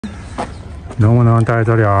能不能带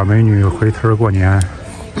这俩美女回村过年，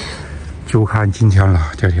就看今天了，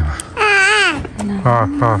姐姐们。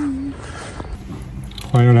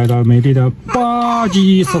欢迎来到美丽的巴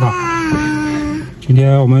基斯坦。今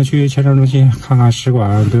天我们去签证中心看看使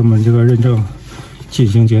馆对我们这个认证进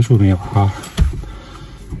行结束没有啊？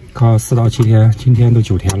刚4到7天，今天都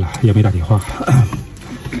9天了，也没打电话，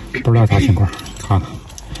不知道啥情况。看看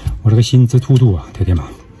我这个心直突突啊，铁铁们。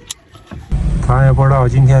咱也不知道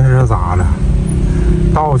今天这是咋了，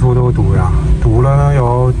到处都堵呀，堵了能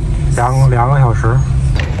有两个小时。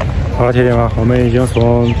好了，铁铁们，我们已经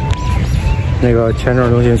从那个签证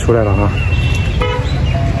中心出来了啊。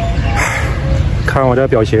看我这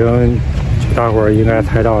表情，大伙儿应该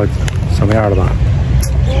猜到什么样了吧？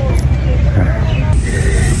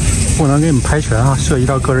不能给你们拍全啊，涉及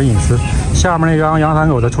到个人隐私。下面那张杨三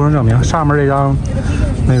狗的出生证明，上面这张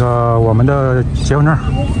那个我们的结婚证。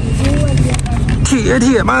铁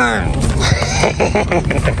铁们，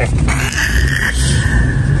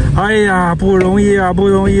哎呀，不容易啊，不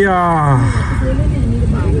容易啊，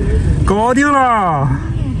搞定了。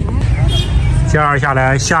这样下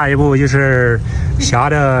来，下一步就是霞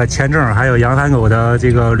的签证，还有杨三狗的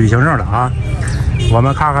这个旅行证了啊。我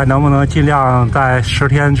们看看能不能尽量在10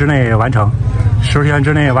天之内完成。10天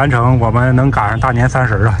之内完成，我们能赶上大年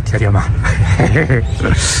30了，铁铁们。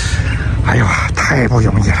哎呦，太不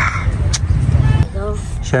容易了。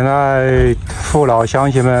现在父老乡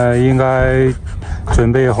亲们应该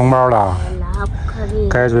准备红包了，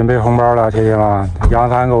该准备红包了，铁铁们。杨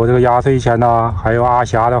三狗这个压岁钱呢，还有阿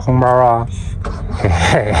霞的红包啊。嘿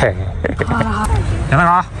嘿嘿。杨三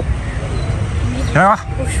狗，杨三狗，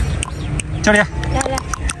这里。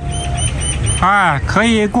哎，可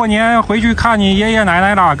以过年回去看你爷爷奶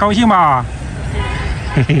奶了，高兴吧？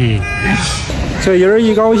嘿嘿。这人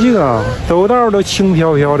一高兴啊，兜道都轻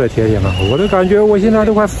飘飘的，铁铁们，我都感觉我现在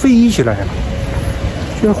都快飞起来了，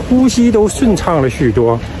这呼吸都顺畅了许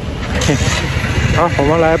多。好，我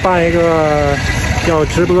们来办一个要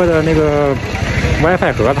直播的那个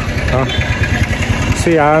WiFi 盒子啊。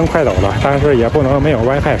虽然快走了，但是也不能没有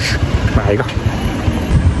WiFi 使，买一个。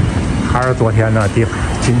还是昨天的地方，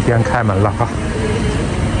今天开门了啊。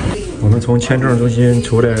我们从签证中心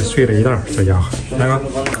出来，睡了一道，这家伙，来吧。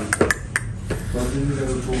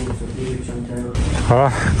好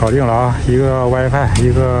了，搞定了啊！一个 WiFi，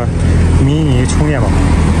 一个迷你充电宝，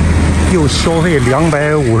又消费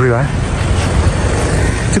250元，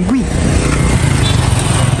真贵。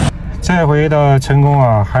这回的成功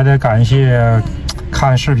啊，还得感谢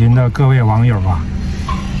看视频的各位网友啊。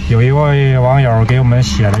有一位网友给我们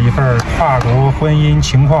写了一份跨国婚姻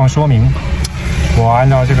情况说明，我按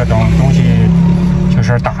照这个东西就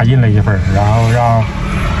是打印了一份，然后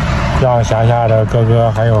让霞霞的哥哥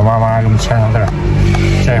还有妈妈给我们签上字，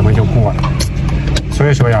这回就过了。所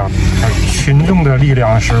以说呀，群众的力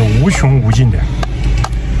量是无穷无尽的，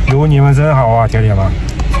有你们真好啊，铁铁们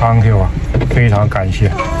 ，thank you 啊，非常感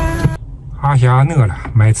谢。阿霞饿了，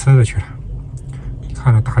买吃的去了。你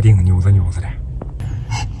看这大腚扭子的。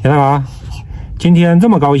杨大哥，今天这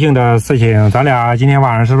么高兴的事情，咱俩今天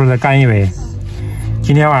晚上是不是再干一杯？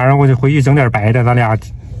今天晚上我就回去整点白的，咱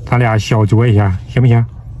俩小酌一下，行不行？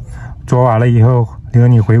做完了以后，领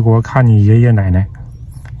你回国看你爷爷奶奶，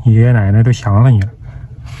你爷爷奶奶都想死你了，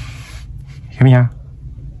行不行？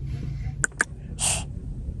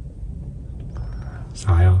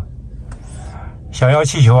啥呀？想要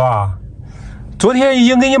气球啊？昨天已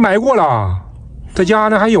经给你买过了，在家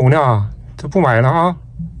呢还有呢，这不买了啊？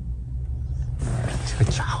这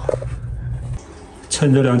个家伙，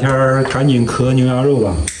趁这2天赶紧磕牛羊肉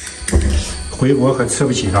吧，回国可吃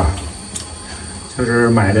不起了。这是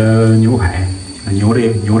买的牛排，牛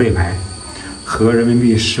肋排，合人民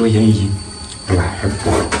币10块钱1斤，来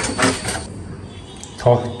不？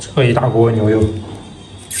瞅这一大锅牛肉，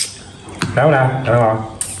来不来？来吧？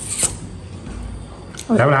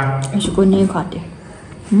来不来？也是过年快点。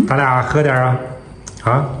咱俩喝点啊？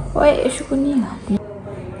啊？我也是过年啊。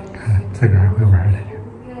看自个儿会玩来着。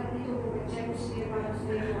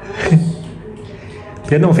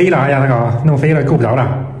别弄飞了啊，杨大哥，弄飞了够不着了。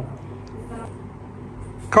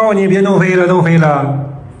告诉你别弄飞了，弄飞了。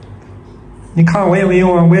你看我也没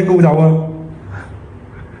用啊，我也够不着啊。